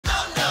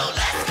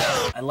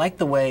like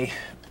the way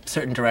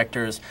certain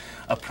directors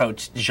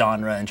approached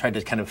genre and tried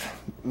to kind of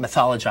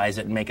mythologize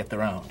it and make it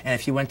their own. And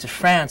if you went to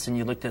France and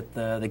you looked at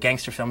the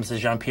gangster films that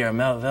Jean-Pierre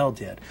Melville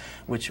did,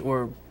 which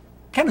were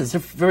kind of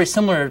very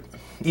similar,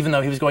 even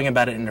though he was going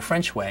about it in a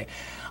French way,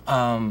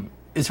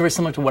 it's very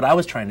similar to what I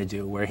was trying to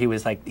do, where he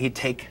was like, he'd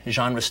take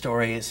genre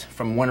stories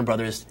from Warner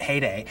Brothers'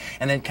 heyday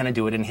and then kind of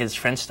do it in his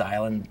French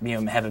style and, you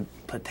know, have it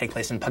take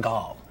place in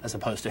Pigalle as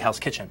opposed to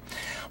Hell's Kitchen.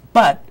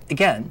 But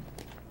again,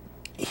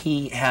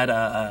 he had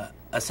a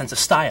sense of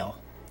style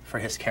for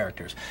his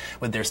characters,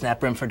 with their snap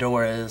brim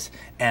fedoras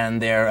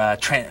and their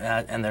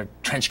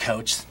trench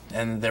coats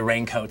and their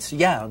raincoats.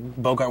 Yeah,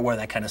 Bogart wore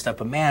that kind of stuff,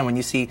 but man, when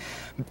you see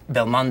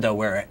Belmondo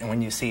wear it and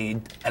when you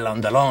see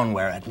Alain Delon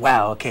wear it,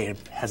 wow, okay,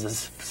 it has this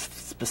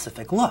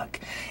specific look,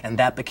 and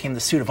that became the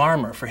suit of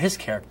armor for his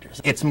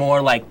characters. It's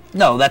more like,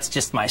 no, that's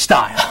just my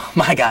style.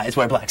 My guys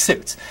wear black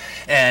suits,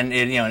 and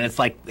you know, and it's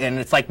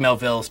like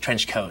Melville's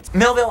trench coats.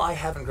 Melville, I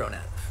haven't grown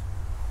out of.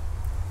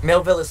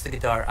 Melville is the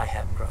guitar I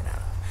haven't grown out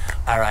of.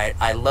 All right,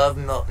 I love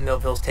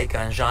Melville's take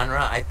on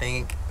genre. I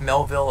think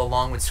Melville,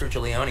 along with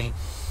Sergio Leone,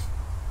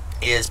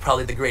 is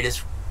probably the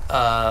greatest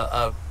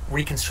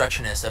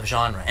reconstructionist of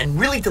genre, and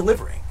really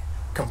delivering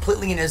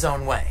completely in his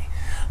own way.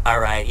 All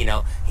right, he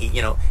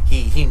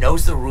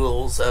knows the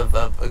rules of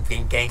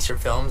gangster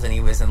films, and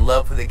he was in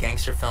love with the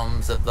gangster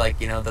films of, like,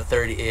 the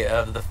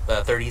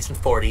 30s and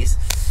 40s,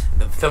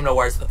 the film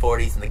noirs of the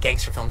 40s and the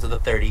gangster films of the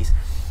 30s,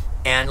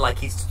 and like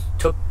he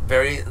took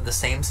the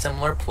same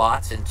similar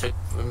plots and took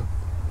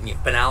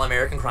banal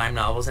American crime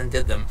novels and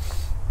did them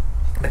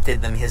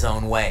his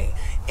own way,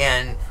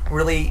 and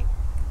really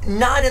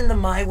not in the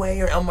my way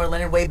or Elmore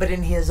Leonard way, but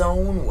in his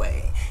own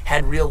way,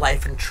 had real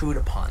life intrude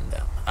upon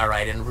them. All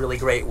right, in really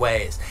great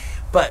ways.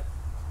 But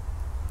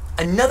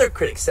another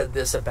critic said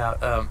this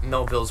about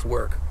Melville's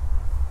work,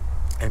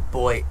 and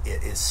boy,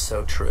 it is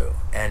so true.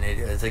 And it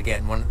is,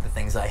 again, one of the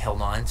things I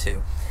held on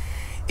to,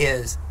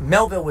 is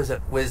Melville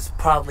was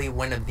probably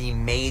one of the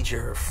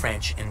major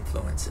French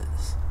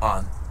influences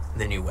on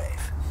the New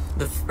Wave.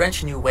 The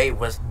French New Wave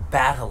was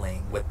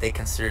battling what they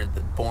considered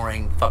the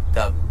boring, fucked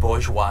up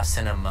bourgeois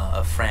cinema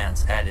of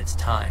France at its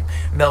time.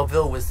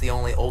 Melville was the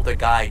only older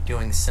guy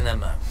doing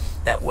cinema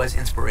that was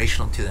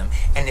inspirational to them.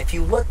 And if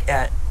you look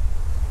at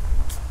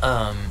Les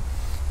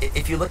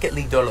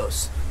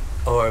Dolos,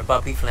 or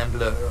Bobby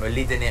Flambleu, or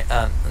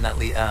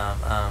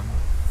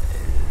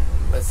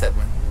what's that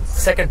one?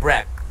 Second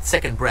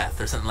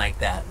Breath, or something like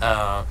that.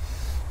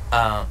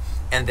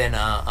 And then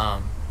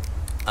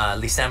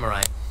Les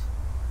Samurai.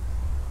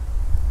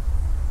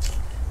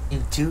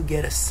 You do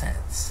get a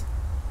sense,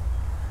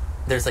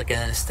 there's like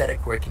an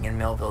aesthetic working in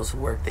Melville's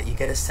work, that you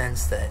get a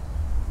sense that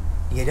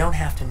you don't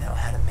have to know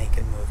how to make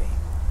a movie.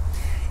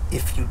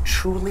 If you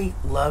truly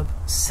love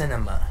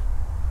cinema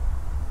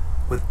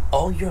with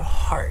all your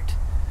heart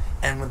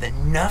and with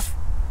enough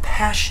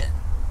passion,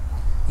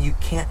 you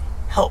can't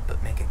help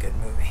but make a good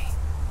movie.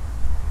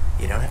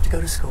 You don't have to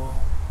go to school.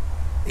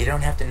 You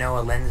don't have to know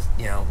a lens,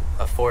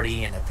 a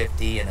 40 and a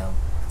 50 and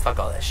fuck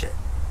all that shit.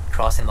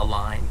 Crossing the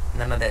line,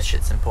 none of that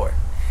shit's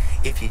important.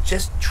 If you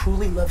just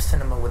truly love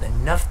cinema with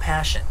enough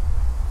passion,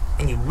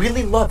 and you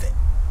really love it,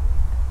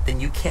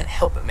 then you can't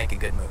help but make a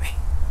good movie.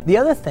 The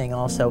other thing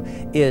also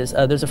is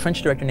there's a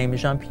French director named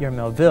Jean-Pierre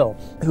Melville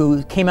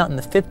who came out in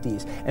the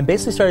 50s and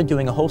basically started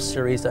doing a whole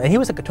series, and he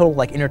was like a total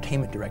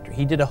entertainment director.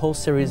 He did a whole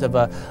series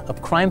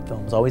of crime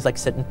films, always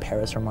set in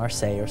Paris or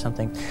Marseille or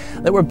something,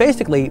 that were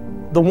basically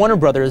the Warner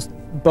Brothers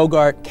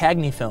Bogart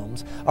Cagney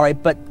films, all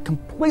right, but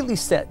completely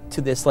set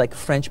to this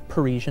French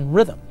Parisian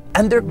rhythm.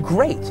 And they're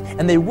great,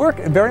 and they work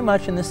very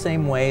much in the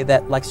same way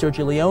that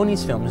Sergio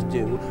Leone's films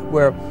do,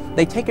 where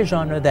they take a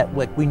genre that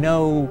we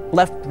know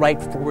left,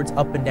 right, forwards,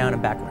 up and down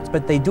and backwards,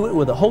 but they do it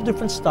with a whole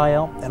different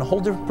style and a whole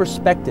different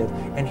perspective,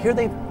 and here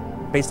they've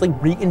basically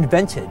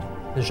reinvented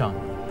the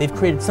genre. They've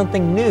created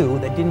something new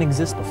that didn't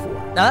exist before.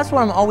 Now that's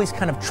what I'm always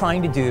kind of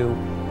trying to do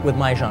with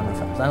my genre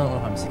films. I don't know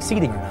if I'm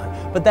succeeding or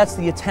not, but that's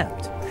the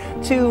attempt.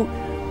 To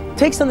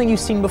take something you've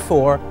seen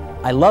before,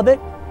 I love it,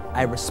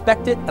 I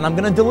respect it, and I'm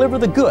going to deliver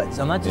the goods.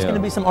 I'm not just going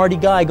to be some arty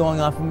guy going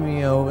off,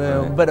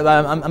 but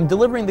I'm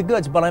delivering the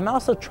goods, but I'm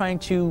also trying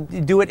to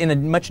do it in a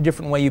much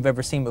different way you've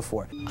ever seen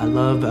before. I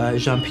love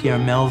Jean-Pierre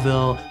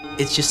Melville.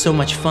 It's just so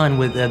much fun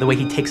with the way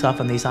he takes off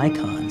on these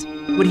icons.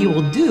 What he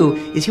will do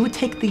is he would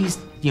take these,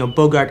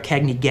 Bogart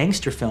Cagney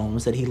gangster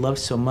films that he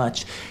loves so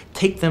much,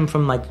 take them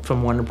from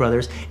Warner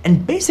Brothers,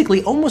 and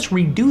basically almost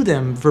redo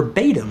them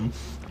verbatim,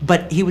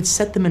 but he would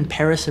set them in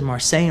Paris and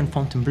Marseille and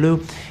Fontainebleau.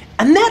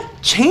 And that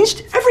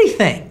changed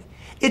everything.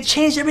 It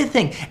changed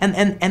everything.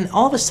 And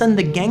all of a sudden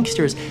the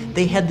gangsters,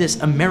 they had this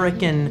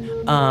American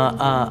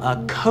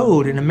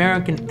code and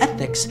American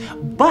ethics,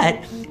 but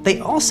they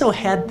also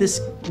had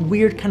this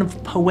weird kind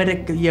of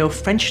poetic,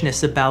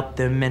 Frenchness about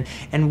them,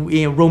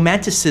 and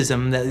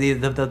romanticism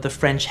that the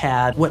French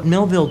had. What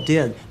Melville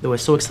did that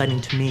was so exciting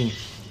to me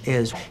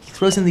is he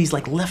throws in these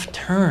left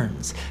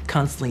turns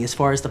constantly as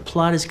far as the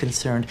plot is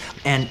concerned,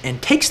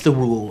 and takes the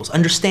rules,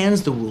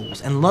 understands the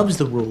rules, and loves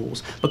the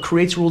rules, but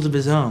creates rules of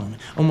his own,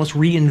 almost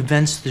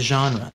reinvents the genre.